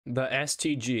The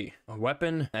STG, a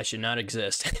weapon that should not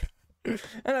exist. And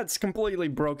that's completely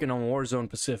broken on Warzone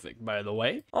Pacific, by the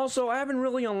way. Also, I haven't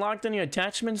really unlocked any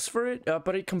attachments for it,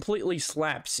 but it completely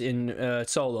slaps in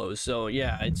solos. So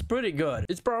yeah, it's pretty good.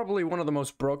 It's probably one of the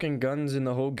most broken guns in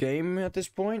the whole game at this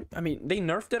point. I mean, they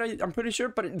nerfed it, I'm pretty sure,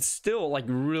 but it's still like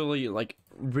really like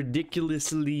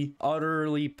ridiculously,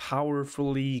 utterly,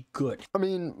 powerfully good. I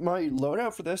mean, my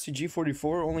loadout for the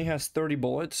STG-44 only has 30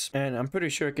 bullets, and I'm pretty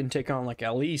sure it can take on like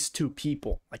at least 2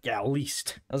 people. Like at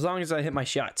least. As long as I hit my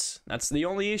shots. That's the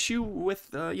only issue with,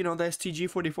 you know, the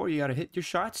STG-44. You gotta hit your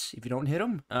shots. If you don't hit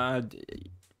them,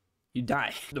 you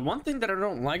die. The one thing that I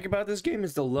don't like about this game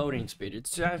is the loading speed.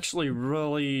 It's actually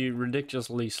really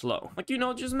ridiculously slow. Like, you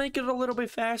know, just make it a little bit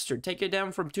faster. Take it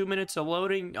down from 2 minutes of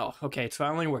loading. Oh, okay, it's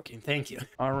finally working. Thank you.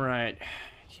 All right.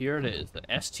 Here it is, the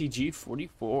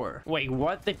STG-44. Wait,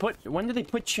 what? When did they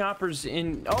put choppers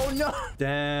in? Oh, no!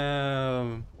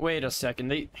 Damn. Wait a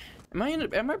second. Am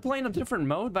I playing a different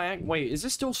mode wait, is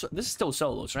this is still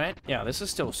solos, right? Yeah, this is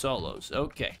still solos.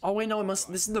 Okay. Oh wait, no, this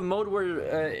is the mode where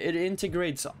it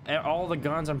integrates all the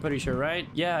guns, I'm pretty sure, right?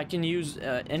 Yeah, I can use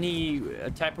any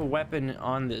type of weapon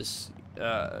on this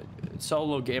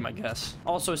solo game, I guess.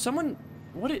 Also,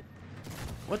 what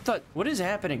is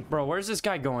happening? Bro, where's this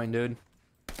guy going, dude?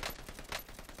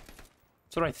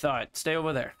 That's what I thought. Stay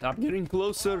over there. Stop getting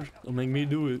closer. Don't make me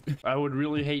do it. I would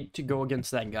really hate to go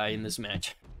against that guy in this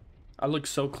match. I look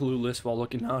so clueless while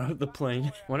looking out of the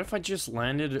plane. What if I just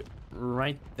landed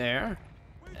right there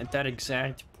at that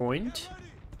exact point,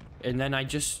 and then I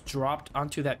just dropped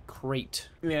onto that crate?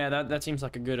 Yeah, that seems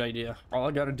like a good idea. All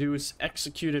I gotta do is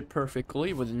execute it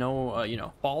perfectly with no, you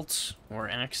know, faults or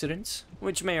accidents,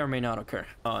 which may or may not occur.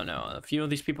 Oh no, a few of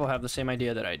these people have the same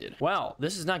idea that I did. Well,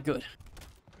 this is not good.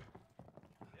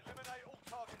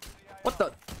 What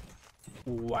the?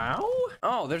 Wow.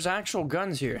 Oh, there's actual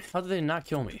guns here. How did they not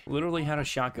kill me? Literally had a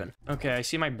shotgun. Okay, I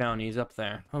see my bounty. He's up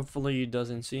there. Hopefully he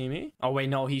doesn't see me. Oh wait,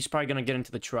 no, he's probably gonna get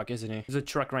into the truck, isn't he? There's a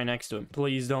truck right next to him.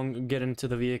 Please don't get into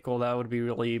the vehicle. That would be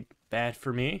really bad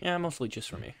for me. Yeah, mostly just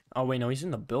for me. Oh wait, no, he's in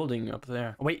the building up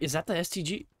there. Oh, wait, is that the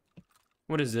STG?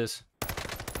 What is this?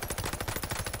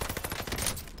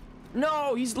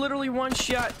 No, he's literally one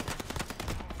shot.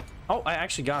 Oh, I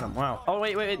actually got him. Wow. Oh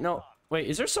wait, no. Wait,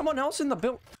 is there someone else in the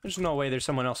build? There's no way there's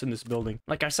someone else in this building.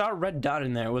 Like, I saw a red dot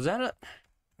in there. Was that a...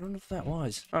 I don't know if that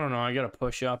was. I don't know. I gotta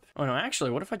push up. Oh, no. Actually,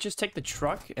 what if I just take the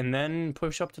truck and then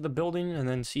push up to the building and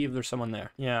then see if there's someone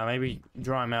there? Yeah, maybe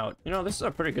draw him out. You know, this is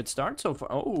a pretty good start so far.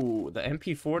 Oh, the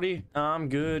MP40. I'm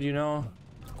good, you know.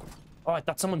 Oh, I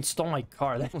thought someone stole my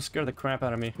car. That will scare the crap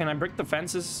out of me. Can I break the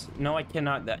fences? No, I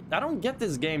cannot. I don't get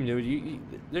this game, dude.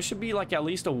 There should be, like, at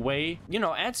least a way. You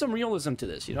know, add some realism to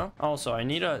this, you know? Also, I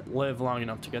need to live long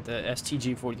enough to get the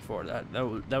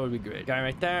STG-44. That would be great. Guy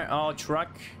right there. Oh,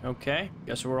 truck. Okay.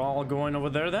 Guess we're all going over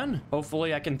there, then.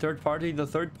 Hopefully, I can third-party the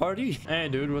third party. Hey,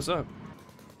 dude, what's up?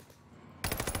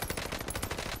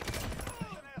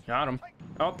 Got him.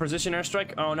 Oh, precision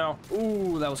airstrike. Oh, no.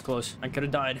 Ooh, that was close. I could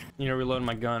have died. Need to reload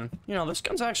my gun. You know, this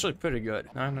gun's actually pretty good.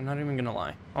 I'm not even gonna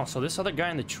lie. Oh, so this other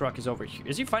guy in the truck is over here.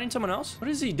 Is he fighting someone else?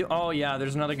 What is he do? Oh, yeah,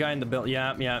 there's another guy in the build.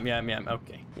 Yeah.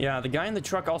 Okay. Yeah, the guy in the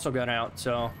truck also got out,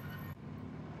 so...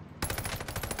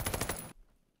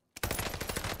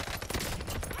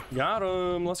 Got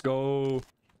him. Let's go.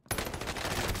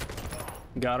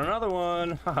 Got another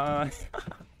one. Haha.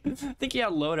 I think he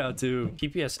had loadout too.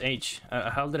 PPSH.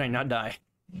 How did I not die?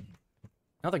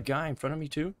 Another guy in front of me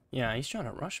too? Yeah, he's trying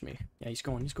to rush me. Yeah, he's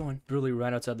going. Really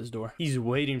right outside this door. He's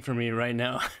waiting for me right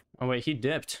now. Oh wait, he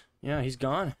dipped. Yeah, he's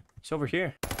gone. He's over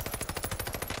here.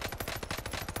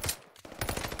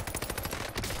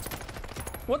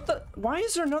 What the? Why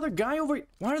is there another guy over here?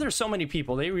 Why are there so many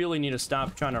people? They really need to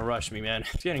stop trying to rush me, man.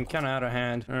 It's getting kind of out of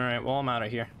hand. All right, well, I'm out of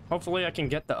here. Hopefully I can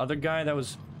get the other guy that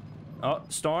was... Oh,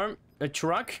 Storm. A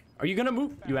truck? Are you gonna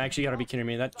move? You actually gotta be kidding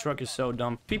me. That truck is so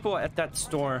dumb. People at that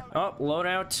store. Oh,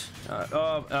 loadout.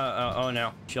 Oh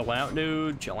no. Chill out,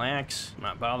 dude. Chillax. I'm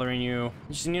not bothering you. You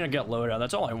just need to get loadout.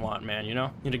 That's all I want, man, you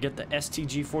know? Need to get the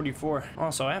STG-44.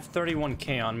 Also, I have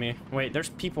 31K on me. Wait, there's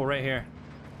people right here.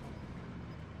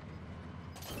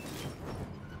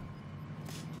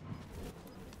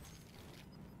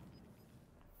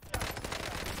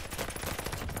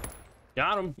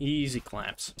 Got him. Easy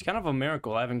claps. It's kind of a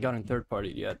miracle I haven't gotten third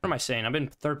partied yet. What am I saying? I've been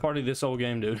third party this whole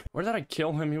game, dude. Where did I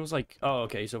kill him? He was like... Oh,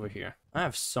 okay. He's over here. I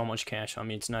have so much cash on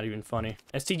me. It's not even funny.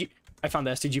 STG... I found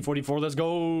the STG-44. Let's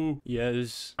go.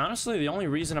 Yes. Honestly, the only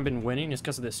reason I've been winning is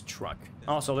because of this truck.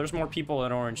 Also, there's more people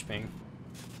at Orange Ping.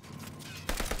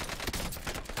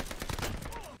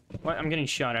 What? I'm getting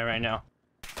shot at right now.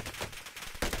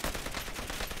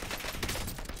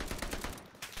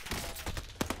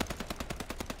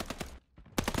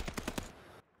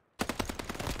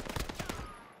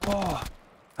 Oh,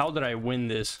 how did I win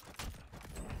this?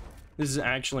 This is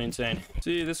actually insane.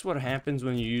 See, this is what happens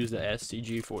when you use the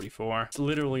STG 44. It's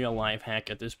literally a life hack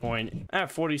at this point. I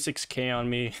have 46k on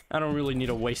me. I don't really need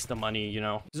to waste the money, you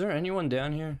know. Is there anyone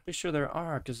down here? Pretty sure there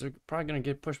are, because they're probably gonna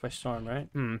get pushed by storm, right?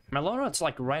 My loadout's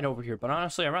like right over here, but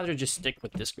honestly, I'd rather just stick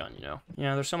with this gun, you know.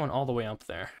 Yeah, there's someone all the way up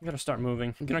there. I gotta start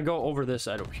moving. I'm gonna go over this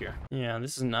side over here. Yeah,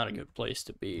 this is not a good place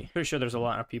to be. Pretty sure there's a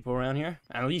lot of people around here.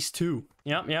 At least 2.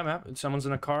 Yep. Someone's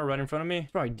in a car right in front of me.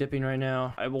 Probably dipping right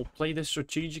now. I will play this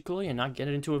strategically and not get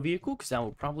it into a vehicle, because that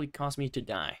will probably cause me to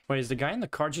die. Wait, is the guy in the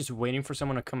car just waiting for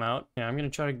someone to come out? Yeah, I'm gonna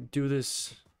try to do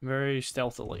this very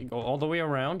stealthily. Go all the way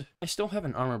around. I still have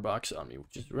an armor box on me,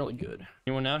 which is really good.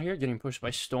 Anyone out here getting pushed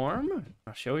by storm?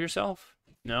 Show yourself.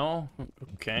 No?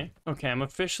 Okay. Okay, I'm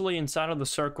officially inside of the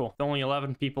circle. Only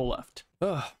 11 people left.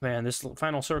 Oh, man, this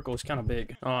final circle is kind of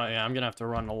big. Oh, yeah, I'm gonna have to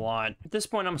run a lot. At this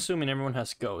point, I'm assuming everyone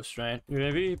has ghosts, right?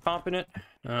 UAV, popping it.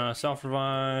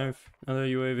 Self-revive. Another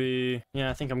UAV. Yeah,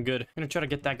 I think I'm good. I'm gonna try to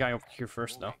get that guy over here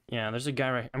first, though. Yeah, there's a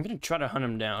guy right... I'm gonna try to hunt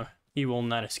him down. He will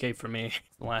not escape from me.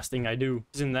 The last thing I do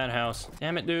is in that house.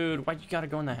 Damn it, dude. Why you gotta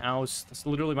go in the house? That's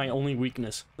literally my only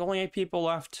weakness. There's only 8 people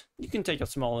left. You can take a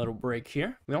small little break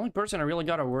here. The only person I really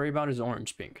gotta worry about is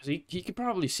Orange Pink, because he could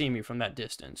probably see me from that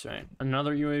distance, right?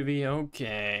 Another UAV.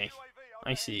 Okay.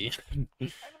 I see.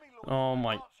 Oh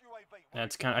my...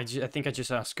 That's kind of... I think I just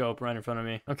saw a scope right in front of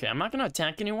me. Okay, I'm not gonna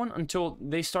attack anyone until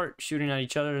they start shooting at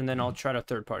each other, and then I'll try to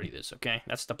third party this, okay?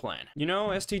 That's the plan. You know,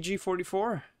 STG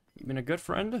 44, you've been a good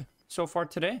friend so far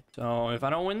today. So if I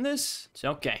don't win this, it's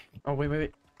okay. Oh,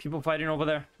 wait. People fighting over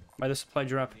there by the supply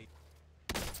drop.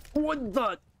 What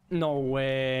the? No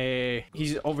way.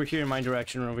 He's over here in my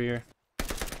direction, over here.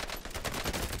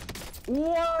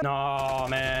 What? No,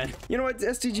 man. You know what?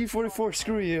 STG 44,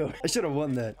 screw you. I should have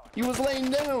won that. He was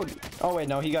laying down. Oh, wait,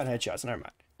 no, he got headshots. Never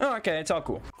mind. Oh, okay, it's all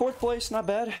cool. 4th place, not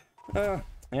bad.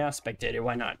 Yeah, spectator,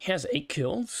 why not? He has 8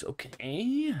 kills,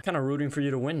 okay. Kind of rooting for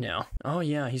you to win now. Oh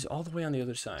yeah, he's all the way on the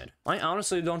other side. I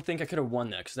honestly don't think I could have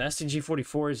won that, because the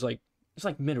STG-44 is like, it's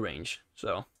like mid-range.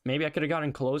 So, maybe I could have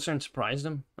gotten closer and surprised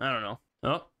him. I don't know.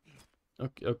 Oh.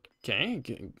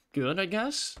 Okay, good, I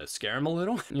guess. Let's scare him a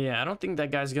little. Yeah, I don't think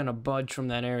that guy's gonna budge from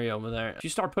that area over there. If you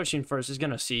start pushing first, he's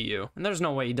gonna see you. And there's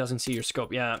no way he doesn't see your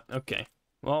scope. Yeah, okay.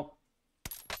 Well.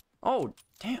 Oh,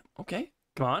 damn, okay.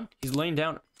 Come on, he's laying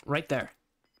down right there.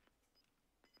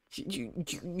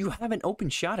 You have an open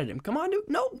shot at him. Come on, dude.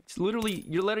 No. It's literally,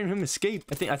 you're letting him escape.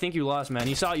 I think you lost, man.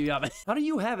 He saw you. How do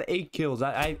you have 8 kills?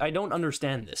 I don't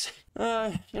understand this. You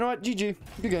know what? GG.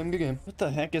 Good game. What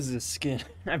the heck is this skin?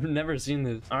 I've never seen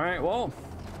this. All right, well,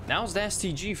 that was the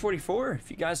STG 44. If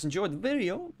you guys enjoyed the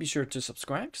video, be sure to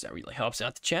subscribe, because that really helps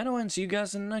out the channel, and see you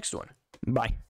guys in the next one. Bye.